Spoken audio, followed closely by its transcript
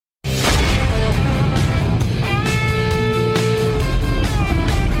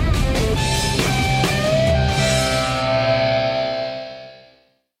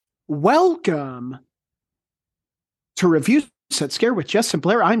Welcome to Reviews That Scare with Jess and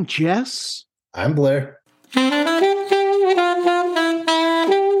Blair. I'm Jess. I'm Blair.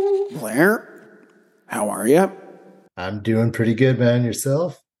 Blair, how are you? I'm doing pretty good, man.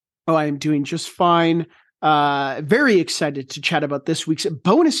 Yourself? Oh, I am doing just fine. Very excited to chat about this week's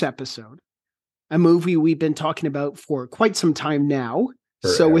bonus episode, a movie we've been talking about for quite some time now.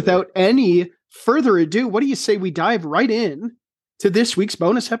 Forever. So without any further ado, what do you say we dive right in to this week's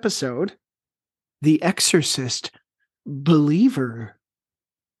bonus episode, The Exorcist Believer.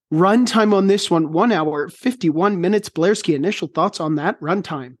 Runtime on this one, 1 hour, 51 minutes. Blairski, initial thoughts on that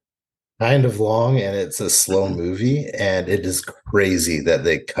runtime? Kind of long, and it's a slow movie, and it is crazy that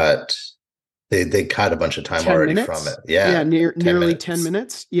they cut a bunch of time already minutes? from it. Yeah. Nearly minutes. 10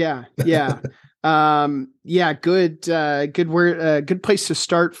 minutes. Yeah. Good place to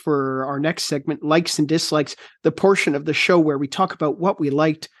start for our next segment, likes and dislikes, the portion of the show where we talk about what we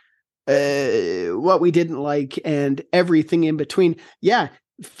liked, what we didn't like, and everything in between. Yeah,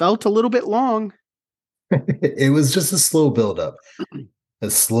 felt a little bit long. It was just a slow buildup.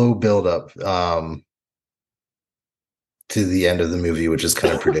 To the end of the movie, which is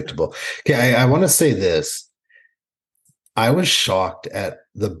kind of predictable. Okay, I want to say this. I was shocked at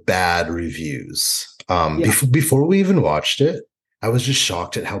the bad reviews. Before we even watched it, I was just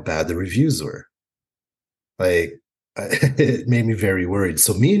shocked at how bad the reviews were. Like, it made me very worried.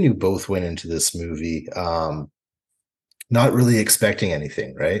 So me and you both went into this movie not really expecting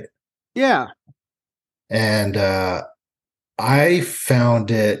anything, right? Yeah. And I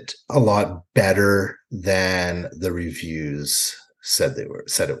found it a lot better than the reviews said it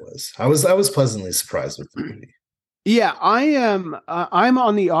was. I was pleasantly surprised with the movie. Yeah, I am. I'm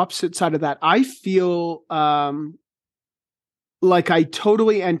on the opposite side of that. I feel like I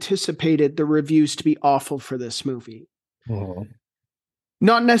totally anticipated the reviews to be awful for this movie. Mm-hmm.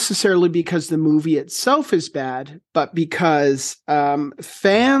 Not necessarily because the movie itself is bad, but because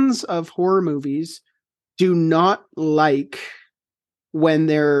fans of horror movies do not like when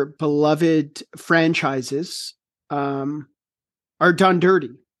their beloved franchises are done dirty.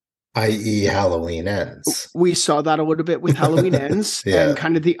 I.e. Halloween Ends. We saw that a little bit with Halloween Ends and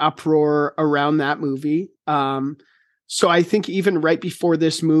kind of the uproar around that movie. So I think even right before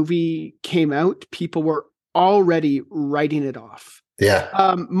this movie came out, people were already writing it off.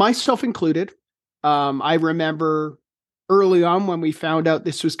 Yeah. Myself included. I remember early on when we found out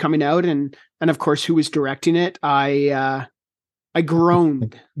this was coming out and of course who was directing it, I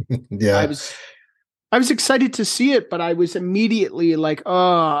groaned. Yeah. I was excited to see it, but I was immediately like,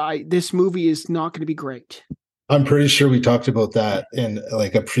 this movie is not going to be great. I'm pretty sure we talked about that in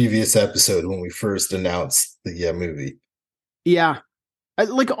like a previous episode when we first announced the movie. Yeah.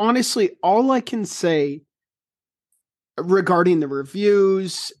 Honestly, all I can say regarding the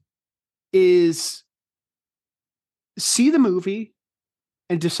reviews is see the movie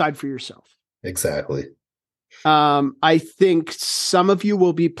and decide for yourself. Exactly. I think some of you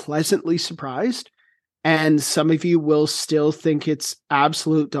will be pleasantly surprised and some of you will still think it's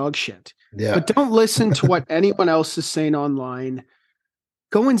absolute dog shit. Yeah. But don't listen to what anyone else is saying online.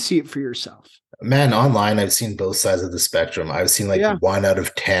 Go and see it for yourself. Man, online, I've seen both sides of the spectrum. I've seen 1 out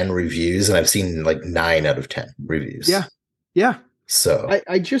of 10 reviews, and I've seen 9 out of 10 reviews. Yeah. Yeah. So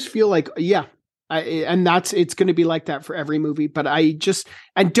I just feel like, it's going to be like that for every movie, but and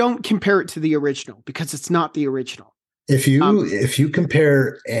don't compare it to the original because it's not the original. If you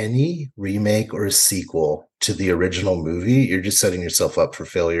compare any remake or sequel to the original movie, you're just setting yourself up for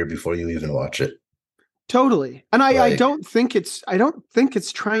failure before you even watch it. Totally. And I don't think it's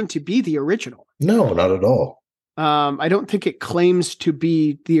trying to be the original. No, not at all. I don't think it claims to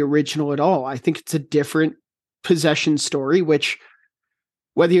be the original at all. I think it's a different possession story, which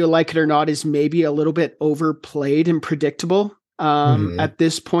whether you like it or not is maybe a little bit overplayed and predictable. At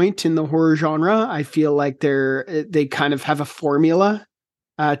this point in the horror genre, I feel like they kind of have a formula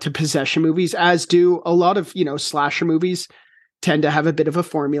to possession movies, as do a lot of, slasher movies tend to have a bit of a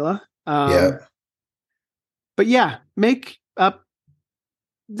formula. But yeah, make up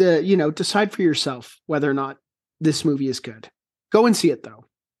decide for yourself whether or not this movie is good. Go and see it though.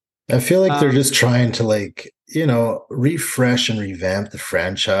 I feel like they're just trying to refresh and revamp the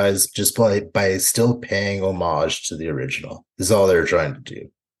franchise just by still paying homage to the original is all they're trying to do.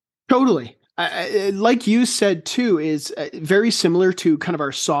 Totally. Like you said too, is very similar to kind of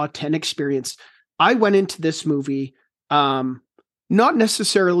our Saw 10 experience. I went into this movie not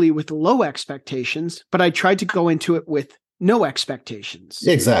necessarily with low expectations, but I tried to go into it with no expectations.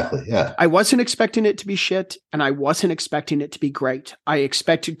 Exactly. Yeah. I wasn't expecting it to be shit and I wasn't expecting it to be great. I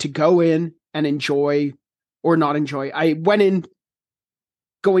expected to go in and enjoy or not enjoy. I went in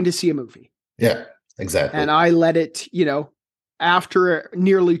going to see a movie. Yeah, exactly. And I let it, after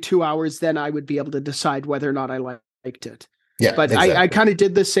nearly 2 hours, then I would be able to decide whether or not I liked it. Yeah, But exactly. I kind of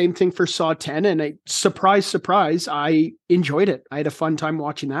did the same thing for Saw 10, and surprise, I enjoyed it. I had a fun time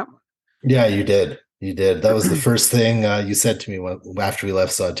watching that one. Yeah, you did. You did. That was the first thing you said to me after we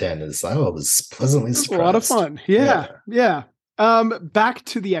left Saw 10 is I was pleasantly surprised. A lot of fun. Yeah. Back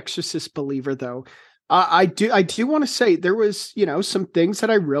to The Exorcist Believer, though. I do want to say there was, some things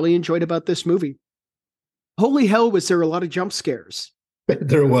that I really enjoyed about this movie. Holy hell, was there a lot of jump scares.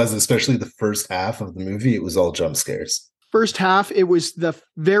 There was, especially the first half of the movie. It was all jump scares. First half, it was the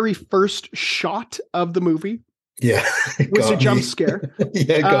very first shot of the movie. Yeah. Was a jump scare.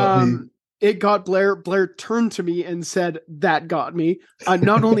 Yeah, it got me. It got Blair. Blair turned to me and said, "That got me."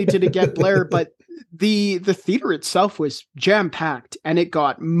 Not only did it get Blair, but the theater itself was jam-packed, and it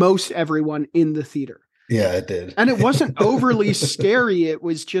got most everyone in the theater. Yeah, it did. And it wasn't overly scary. It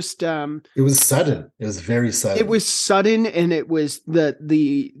was just it was sudden. It was very sudden. It was sudden, and it was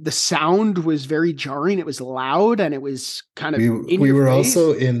the sound was very jarring. It was loud, and it was kind of we were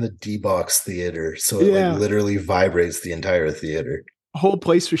also in the D-box theater, so it like literally vibrates the entire theater. The whole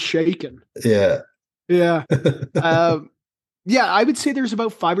place was shaking. Yeah. Yeah. I would say there's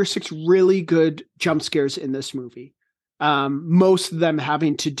about 5 or 6 really good jump scares in this movie. Most of them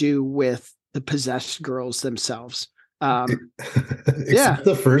having to do with the possessed girls themselves. Except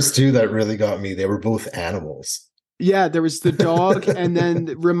the first 2 that really got me. They were both animals. Yeah, there was the dog, and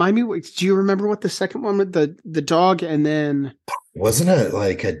then remind me, do you remember what the second one with the dog and then wasn't it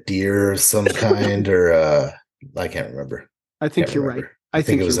like a deer of some kind or I can't remember. I think you're right. I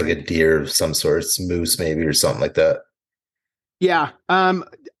think it was like a deer of some sort, moose maybe or something like that. Yeah.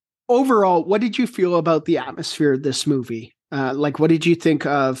 Overall, what did you feel about the atmosphere of this movie? What did you think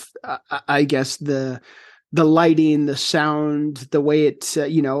of, I guess, the lighting, the sound, the way it,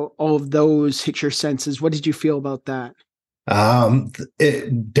 all of those hit your senses? What did you feel about that?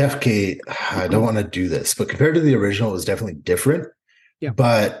 Defcate, I don't want to do this, but compared to the original, it was definitely different. Yeah.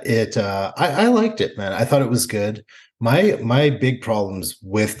 But I liked it, man. I thought it was good. My big problems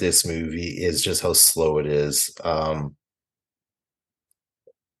with this movie is just how slow it is.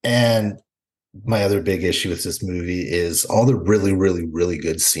 And my other big issue with this movie is all the really, really, really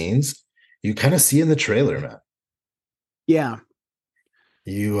good scenes you kind of see in the trailer, man. Yeah.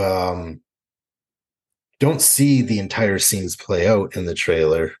 You don't see the entire scenes play out in the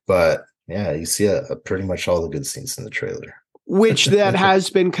trailer, but yeah, you see pretty much all the good scenes in the trailer. Which that has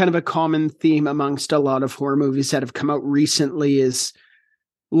been kind of a common theme amongst a lot of horror movies that have come out recently is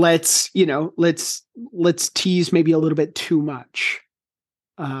let's tease maybe a little bit too much.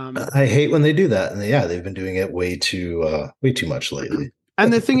 I hate when they do that. And they've been doing it way too much lately.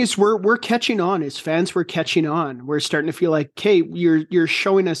 And the thing is, we're catching on as fans. We're catching on. We're starting to feel like, okay, you're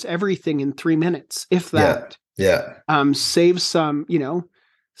showing us everything in 3 minutes, if that. Yeah. Save some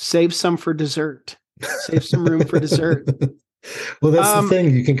for dessert. Save some room for dessert. Well, that's the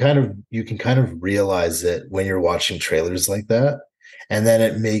thing. You can kind of realize it when you're watching trailers like that, and then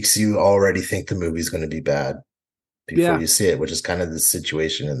it makes you already think the movie's going to be bad before you see it, which is kind of the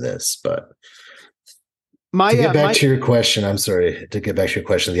situation in this. But to get back to your question,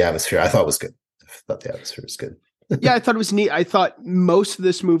 the atmosphere I thought was good. I thought the atmosphere was good. Yeah, I thought it was neat. I thought most of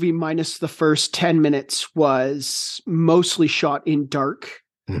this movie, minus the first 10 minutes, was mostly shot in dark.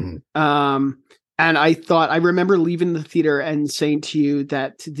 Mm-hmm. And I remember leaving the theater and saying to you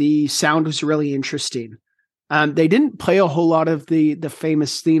that the sound was really interesting. They didn't play a whole lot of the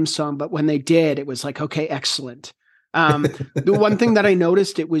famous theme song, but when they did, it was like, okay, excellent. The one thing that I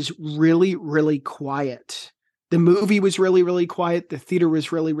noticed, it was really, really quiet. The movie was really, really quiet. The theater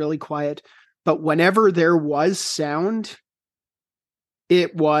was really, really quiet. But whenever there was sound,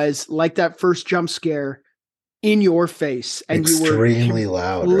 it was like that first jump scare in your face, and extremely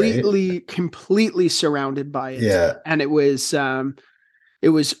loud, right? completely surrounded by it. Yeah. And it was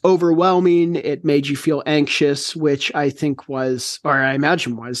overwhelming. It made you feel anxious, which I think was, or I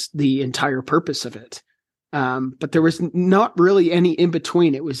imagine was, the entire purpose of it. But there was not really any in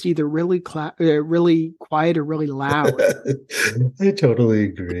between. It was either really quiet or really loud. I totally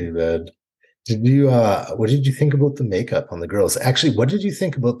agree, man. What did you think about the makeup on the girls? Actually, what did you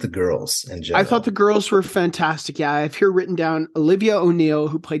think about the girls in general? I thought the girls were fantastic. Yeah, I have here written down Olivia O'Neill,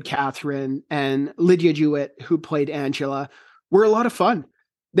 who played Catherine, and Lydia Jewett, who played Angela, were a lot of fun.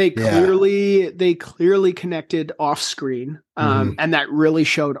 They clearly connected off screen, and that really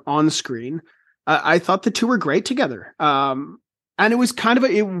showed on screen. I thought the two were great together. And it was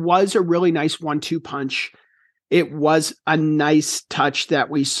it was a really nice 1-2 punch. It was a nice touch that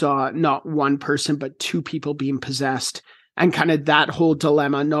we saw not one person, but 2 people being possessed. and kind of that whole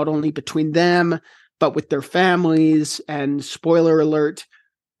dilemma, not only between them, but with their families. And spoiler alert,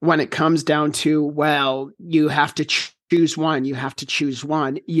 when it comes down to, well, you have to choose one, you have to choose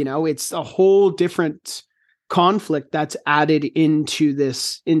one, it's a whole different conflict that's added into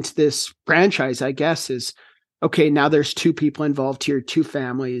this franchise, I guess, is okay, now there's two people involved here, two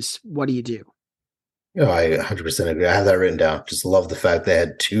families. What do you do? I 100% agree. I have that written down. Just love the fact they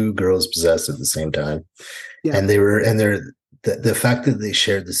had two girls possessed at the same time. Yeah. And the fact that they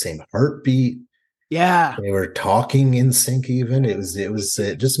shared the same heartbeat. Yeah. They were talking in sync even. It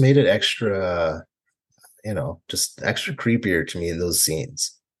just made it extra, just extra creepier to me in those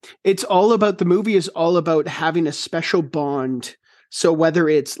scenes. The movie is all about having a special bond. So whether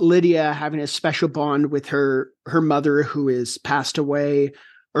it's Lydia having a special bond with her mother who is passed away,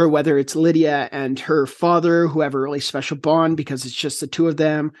 or whether it's Lydia and her father who have a really special bond because it's just the two of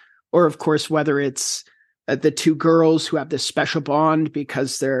them, or of course, whether it's the two girls who have this special bond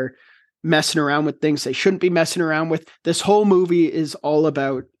because they're messing around with things they shouldn't be messing around with. This whole movie is all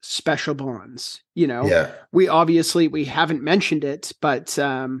about special bonds. Yeah. We haven't mentioned it, but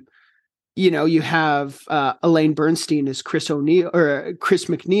you have Elaine Bernstein as Chris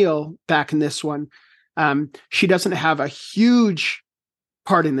McNeil back in this one. She doesn't have a huge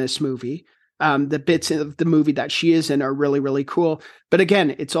part in this movie. The bits of the movie that she is in are really, really cool. But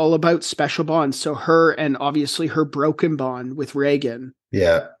again, it's all about special bonds. So her, and obviously her broken bond with Reagan.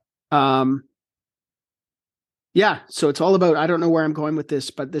 Yeah. So it's all about, I don't know where I'm going with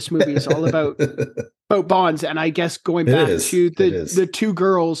this, but this movie is all about bonds. And I guess going back to the two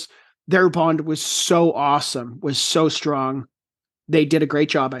girls, their bond was so awesome, was so strong. They did a great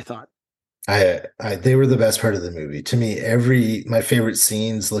job, I thought. They were the best part of the movie. To me, my favorite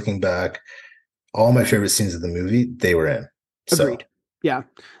scenes, looking back, all my favorite scenes of the movie, they were in. Agreed. So. Yeah.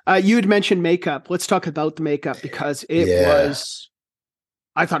 You had mentioned makeup. Let's talk about the makeup because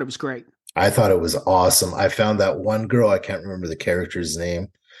I thought it was great. I thought it was awesome. I found that one girl, I can't remember the character's name,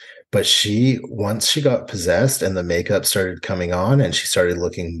 but once she got possessed and the makeup started coming on and she started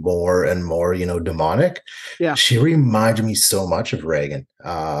looking more and more, demonic. Yeah. She reminded me so much of Reagan.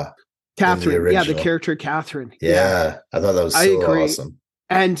 Catherine. The character Catherine. Yeah. I thought that was so awesome.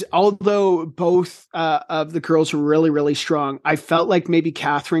 And although both of the girls were really, really strong, I felt like maybe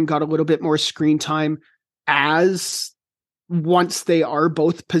Catherine got a little bit more screen time once they are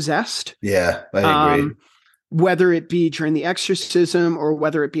both possessed. Yeah, I agree. Whether it be during the exorcism or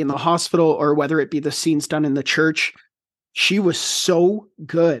whether it be in the hospital or whether it be the scenes done in the church, she was so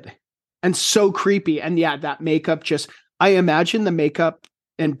good and so creepy. And yeah, that makeup I imagine the makeup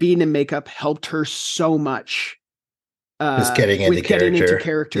and being in makeup helped her so much. Just getting into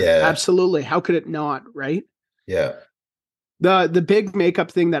character. Yeah. Absolutely. How could it not? Right. Yeah. The big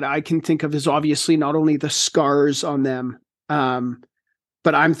makeup thing that I can think of is obviously not only the scars on them,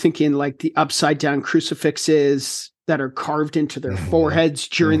 but I'm thinking like the upside down crucifixes that are carved into their foreheads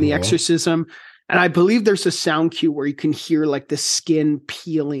during the exorcism. And I believe there's a sound cue where you can hear like the skin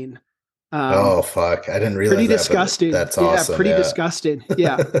peeling. Oh, fuck. I didn't realize pretty disgusting. That's awesome. Yeah, pretty disgusting.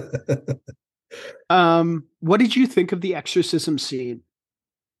 Yeah. What did you think of the exorcism scene?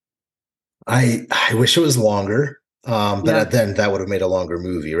 I wish it was longer. But then that would have made a longer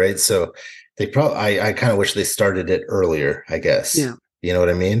movie, right? So they probably, I kind of wish they started it earlier, I guess. Yeah. You know what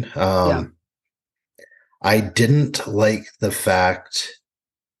I mean? I didn't like the fact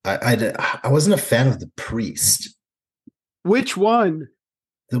I wasn't a fan of the priest. Which one?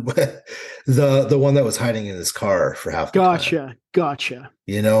 The one that was hiding in his car for half the time. Gotcha.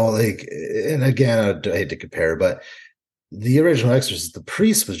 And again, I hate to compare, but the original Exorcist, the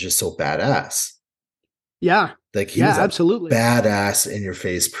priest was just so badass. Yeah. He was absolutely badass in your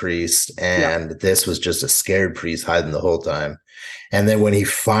face priest. And this was just a scared priest hiding the whole time. And then when he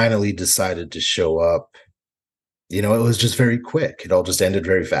finally decided to show up, it was just very quick. It all just ended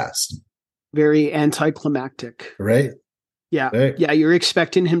very fast. Very anticlimactic. Right. Yeah. Right. Yeah. You're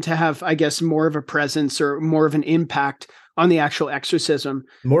expecting him to have, I guess, more of a presence or more of an impact on the actual exorcism.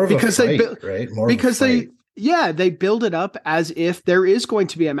 More of a fight, right? They build it up as if there is going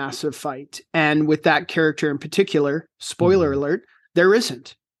to be a massive fight. And with that character in particular, spoiler alert, there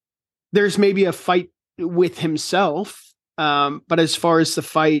isn't. There's maybe a fight with himself. But as far as the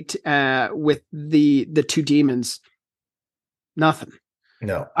fight with the two demons, nothing.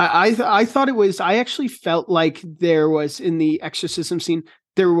 No. I thought it was, I actually felt like there was in the exorcism scene,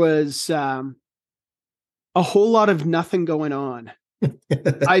 there was a whole lot of nothing going on.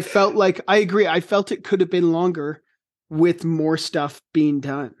 I felt like, I agree. I felt it could have been longer with more stuff being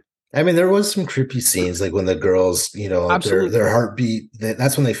done. I mean, there was some creepy scenes, like when the girls, their Absolutely. heartbeat.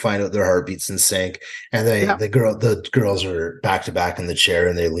 That's when they find out their heartbeats in sync, and Yeah. the girls are back to back in the chair,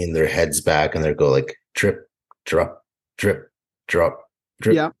 and they lean their heads back, and they go like drip, drop, drip, drop,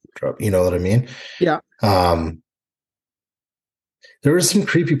 drip, Yeah. drop. You know what I mean? Yeah. Um, there were some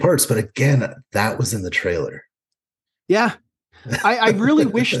creepy parts, but again, that was in the trailer. Yeah. I really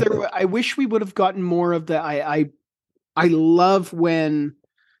wish I wish we would have gotten more of the, I love when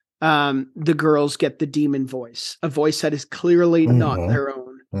the girls get the demon voice, a voice that is clearly not Mm-hmm. their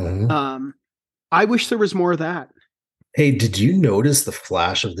own. Mm-hmm. Um, I wish there was more of that. Hey, did you notice the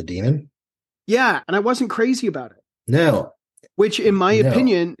flash of the demon? Yeah, and I wasn't crazy about it. No, Which, in my no.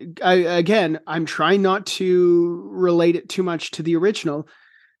 opinion, I'm trying not to relate it too much to the original.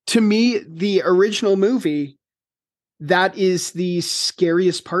 To me, the original movie, that is the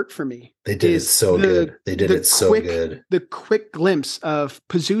scariest part for me. They did it Is so good. They did the it so quick good. the quick glimpse of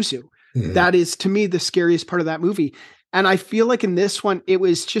Pazuzu. Mm-hmm. That is to me the scariest part of that movie. And I feel like in this one, it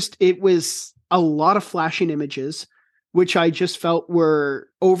was a lot of flashing images, which I just felt were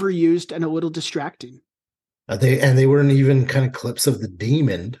overused and a little distracting. They weren't even kind of clips of the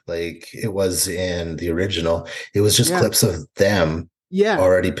demon like it was in the original. It was just Yeah. clips of them Yeah.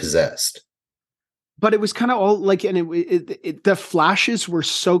 already possessed. But it was kind of all like, and the flashes were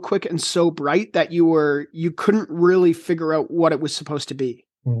so quick and so bright that you couldn't really figure out what it was supposed to be,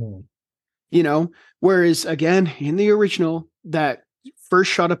 Mm-hmm. you know? Whereas again, in the original, that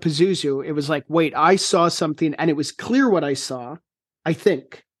first shot of Pazuzu, it was like, wait, I saw something and it was clear what I saw. I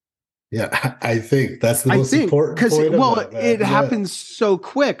think. Yeah, I think that's the I most think important because point of that, man. it Yeah, happens so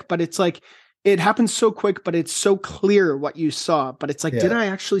quick, but it's like it happens so quick, but it's so clear what you saw. But it's like, did yeah, I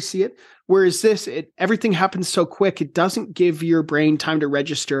actually see it? Whereas this, everything happens so quick, it doesn't give your brain time to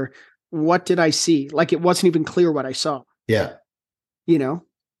register. What did I see? Like it wasn't even clear what I saw. yeah. You know?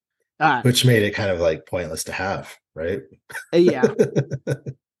 Uh, Which made it kind of like pointless to have, right? yeah,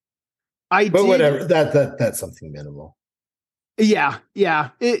 I But did. whatever. That's something minimal. Yeah, yeah.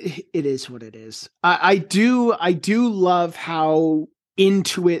 It is what it is. I do love how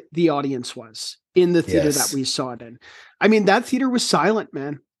into it the audience was in the theater that Yes. we saw it in. I mean, that theater was silent,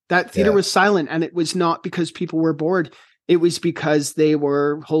 man. That theater Yeah. was silent, and it was not because people were bored. It was because they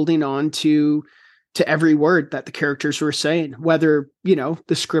were holding on to every word that the characters were saying. Whether,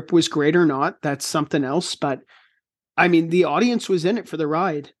 the script was great or not, that's something else. But I mean, the audience was in it for the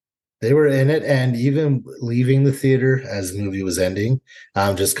ride. They were in it, and even leaving the theater as the movie was ending,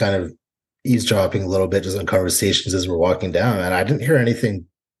 just kind of eavesdropping a little bit just on conversations as we're walking down, and I didn't hear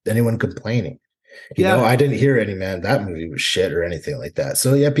anyone complaining. Yeah, I didn't hear any man that movie was shit or anything like that.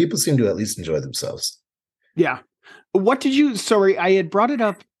 So yeah, people seem to at least enjoy themselves. yeah. What did you? Sorry, I had brought it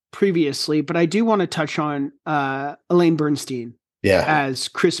up previously, but I do want to touch on Elaine Bernstein Yeah, as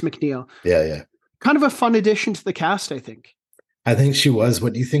Chris McNeil. yeah, yeah. Kind of a fun addition to the cast, I think. I think she was.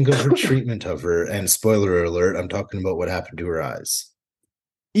 What do you think of her treatment of her? And spoiler alert, I'm talking about what happened to her eyes.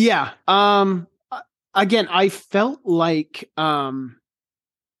 Yeah. Again, I felt like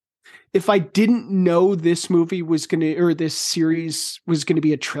if I didn't know this movie was gonna or this series was gonna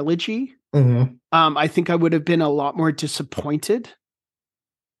be a trilogy, Mm-hmm. I think I would have been a lot more disappointed.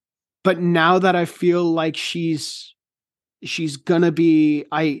 But now that I feel like she's gonna be,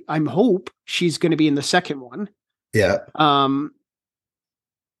 I'm hope she's gonna be in the second one. Yeah. Um,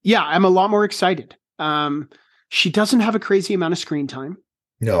 yeah, I'm a lot more excited. She doesn't have a crazy amount of screen time,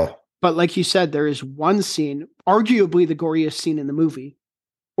 No. but like you said, there is one scene, arguably the goriest scene in the movie,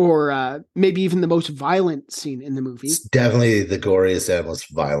 or maybe even the most violent scene in the movie. It's definitely the goriest and most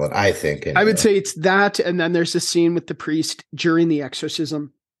violent, I think. I would Anyway. say it's that, and then there's a scene with the priest during the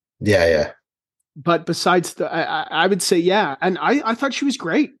exorcism. Yeah, yeah. But besides I would say, yeah, and I thought she was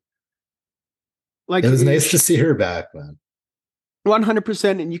great. It Like was nice to see her back, man.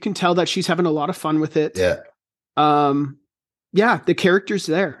 100%, and you can tell that she's having a lot of fun with it. Yeah. Um, yeah, the character's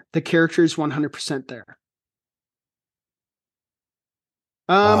there. The character is 100% there.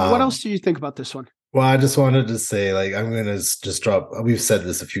 What else do you think about this one? Well, I just wanted to say, like, I'm gonna just drop. We've said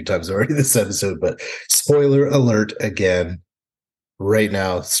this a few times already this episode, but spoiler alert again, right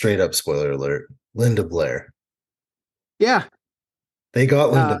now, straight up spoiler alert. Linda Blair. Yeah, They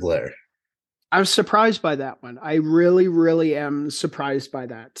got Linda uh, Blair. I was surprised by that one. I really, really am surprised by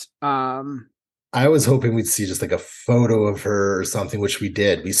that. I was hoping we'd see just like a photo of her or something, which we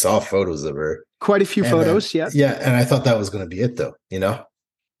did. We saw photos of her. Quite a few And then, photos, yeah. yeah, and I thought that was going to be it, though.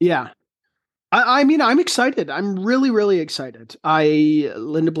 Yeah. I mean, I'm excited. I'm really, really excited.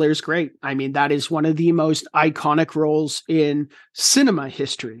 Linda Blair's great. I mean, that is one of the most iconic roles in cinema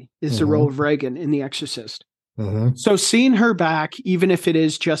history, is the role of Reagan in The Exorcist. Mm-hmm. So seeing her back, even if it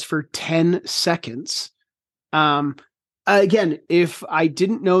is just for 10 seconds, again, if I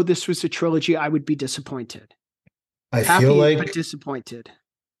didn't know this was a trilogy, I would be disappointed. I feel Happy, but like disappointed.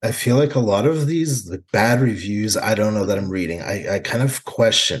 I feel like a lot of these bad reviews, I don't know that I'm reading. I kind of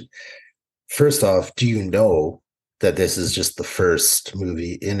question. First off, do you know that this is just the first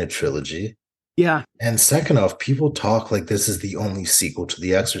movie in a trilogy? Yeah. And second off, people talk like this is the only sequel to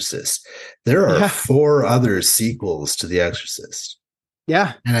The Exorcist. There are Yeah. 4 other sequels to The Exorcist.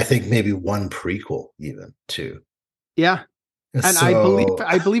 Yeah. And I think maybe one prequel even too. Yeah. And I believe So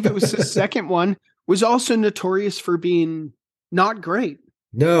I believe it was the second one was also notorious for being not great.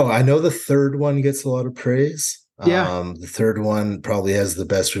 no, I know the third one gets a lot of praise. Yeah. The third one probably has the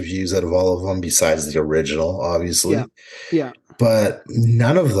best reviews out of all of them, besides the original, Yeah. obviously. Yeah. But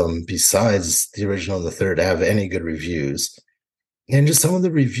none of them, besides the original and the third, have any good reviews. And just some of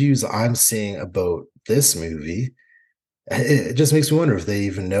the reviews I'm seeing about this movie, it just makes me wonder if they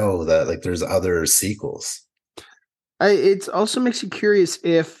even know that like there's other sequels. It also makes you curious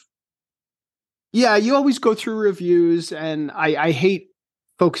if, yeah, you always go through reviews, and I hate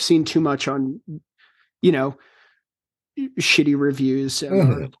focusing too much on, you know, shitty reviews and our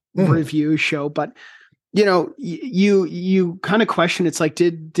Mhm, mhm. review show, but you kind of question, it's like,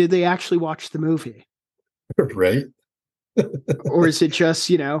 did they actually watch the movie, Right? or is it just,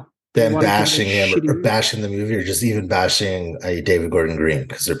 they Them want to give it a bashing him or shitty. bashing the movie or just even bashing David Gordon Green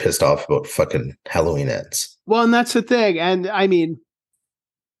because they're pissed off about fucking Halloween ends. Well, and that's the thing. And I mean,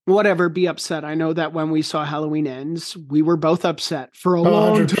 whatever, be upset. I know that when we saw Halloween Ends, we were both upset for a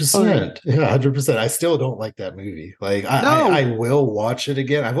long time. 100%. Yeah, 100%. I still don't like that movie. Like I No, will watch it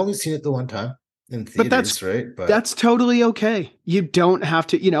again. I've only seen it the one time in but that's theaters, right? But that's totally okay. You don't have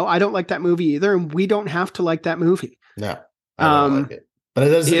to, I don't like that movie either, and we don't have to like that movie. no, I don't like Um, it. But it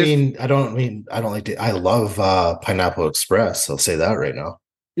doesn't if mean I don't like it. I love Pineapple Express. I'll say that right now.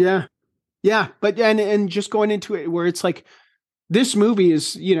 Yeah, yeah, but and just going into it where it's like, this movie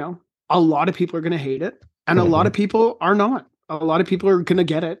is, a lot of people are going to hate it, and a lot of Mhm. people are not. A lot of people are going to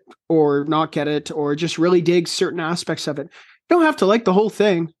get it or not get it, or just really dig certain aspects of it. You don't have to like the whole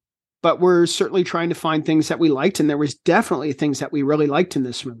thing, but we're certainly trying to find things that we liked, and there was definitely things that we really liked in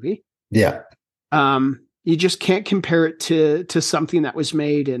this movie. Yeah. You just can't compare it to something that was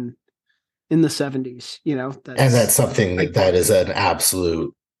made in the 70s. And that's That's something like, that is an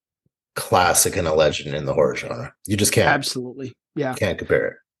absolute classic and a legend in the horror genre. You just absolutely, yeah. can't compare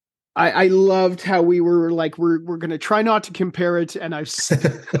it. I loved how we were like, we're gonna try not to compare it, and I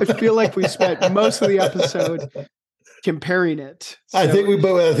feel like we spent most of the episode comparing it. So I think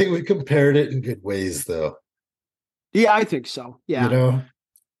we compared it in good ways though. yeah, I think so. You Yeah. know?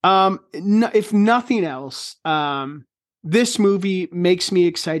 If nothing else, this movie makes me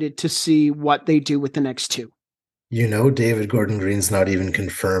excited to see what they do with the next two. You know David Gordon Green's not even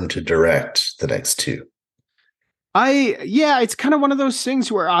confirmed to direct the next two. Yeah, it's kind of one of those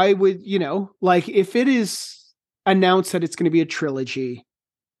things where I would, like, if it is announced that it's going to be a trilogy,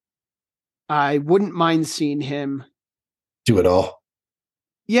 I wouldn't mind seeing him. Do it all.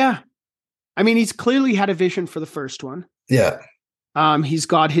 Yeah. I mean, he's clearly had a vision for the first one. Yeah. He's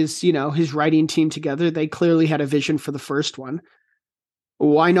got his writing team together. They clearly had a vision for the first one.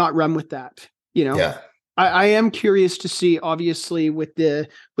 Why not run with that? Yeah. I am curious to see, obviously, with the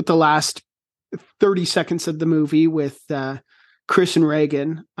last 30 seconds of the movie with Chris and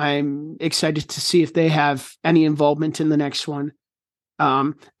Reagan. I'm excited to see if they have any involvement in the next one.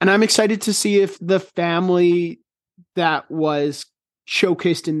 And I'm excited to see if the family that was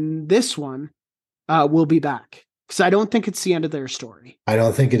showcased in this one will be back. Because I don't think it's the end of their story. I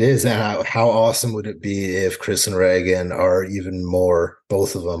don't think it is. And how awesome would it be if Chris and Reagan are even more,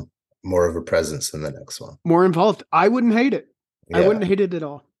 both of them, more of a presence in the next one? More involved. I wouldn't hate it. I Yeah. wouldn't hate it at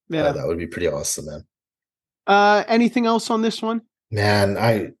all. Yeah. That would be pretty awesome, man. Anything else on this one? Man,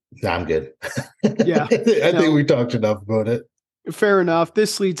 I'm good. Yeah. I think No, we talked enough about it. fair enough.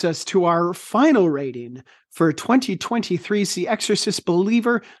 This leads us to our final rating for 2023's The Exorcist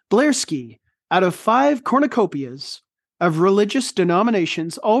Believer Blairski, out of 5 cornucopias of religious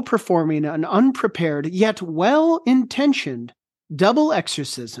denominations, all performing an unprepared yet well-intentioned double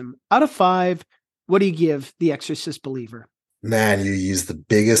exorcism. Out of 5, what do you give The Exorcist Believer? Man, you use the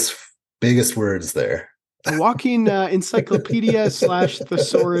biggest words there. A walking encyclopedia slash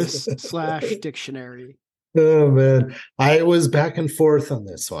thesaurus slash dictionary. Oh man, I was back and forth on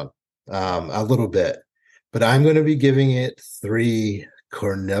this one, a little bit, but I'm going to be giving it 3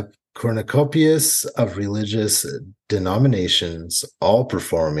 cornucopias of religious denominations, all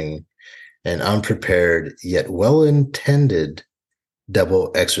performing an unprepared yet well-intended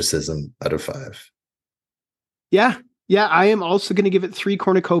double exorcism out of 5. Yeah. Yeah. I am also going to give it 3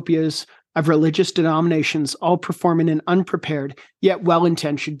 cornucopias of religious denominations, all performing an unprepared yet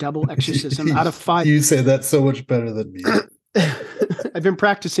well-intentioned double exorcism out of 5. You say that so much better than me. I've been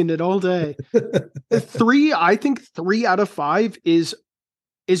practicing it all day. 3, I think 3 out of 5 is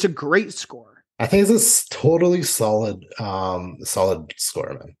a great score. I think it's a totally solid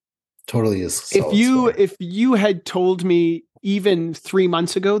score, man. Totally is. If you had told me even 3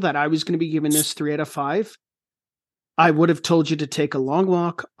 months ago that I was going to be giving this 3 out of 5, I would have told you to take a long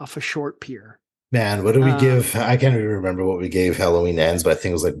walk off a short pier. Man, what did we give? I can't even remember what we gave Halloween Ends, but I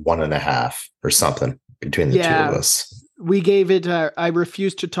think it was like 1.5 or something between the two of us. We gave it, I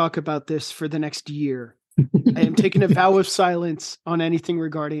refuse to talk about this for the next year. I am taking a vow of silence on anything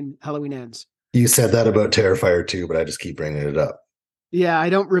regarding Halloween Ends. You said that about Terrifier 2, but I just keep bringing it up. Yeah, I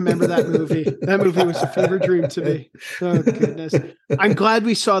don't remember that movie. That movie was a fever dream to me. Oh, goodness. I'm glad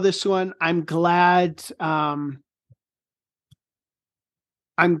we saw this one. I'm glad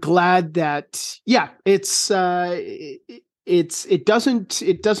that, yeah, it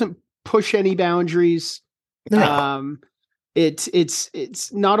doesn't push any boundaries. No.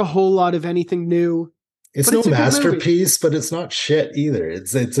 It's not a whole lot of anything new. It's no masterpiece, but it's not shit either.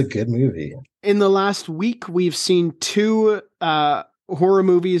 It's a good movie. In the last week, we've seen 2 horror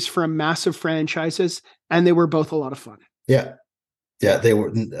movies from massive franchises, and they were both a lot of fun. Yeah, they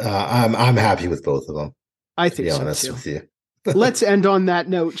were. I'm happy with both of them. I think to be so honest too. with you. Let's end on that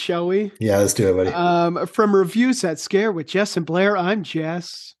note, shall we? Yeah, let's do it, buddy. From Reviews That Scare with Jess and Blair, I'm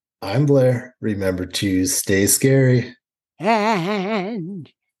Jess. I'm Blair. Remember to stay scary. And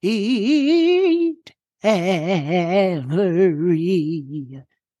eat every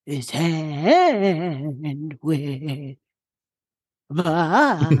sandwich.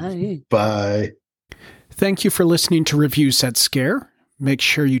 Bye. Bye. Thank you for listening to Reviews That Scare. Make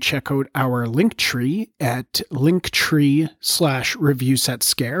sure you check out our Linktree at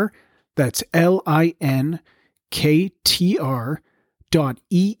linktree/reviewsatScare. That's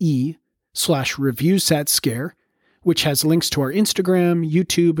linktr.ee/reviewsatScare, which has links to our Instagram,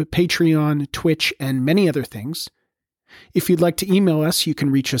 YouTube, Patreon, Twitch, and many other things. If you'd like to email us, you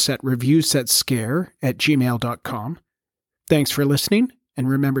can reach us at reviewsthatscare@gmail.com. Thanks for listening, and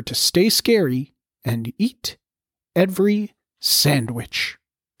remember to stay scary and eat every sandwich.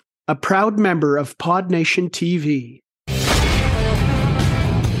 A proud member of Pod Nation TV.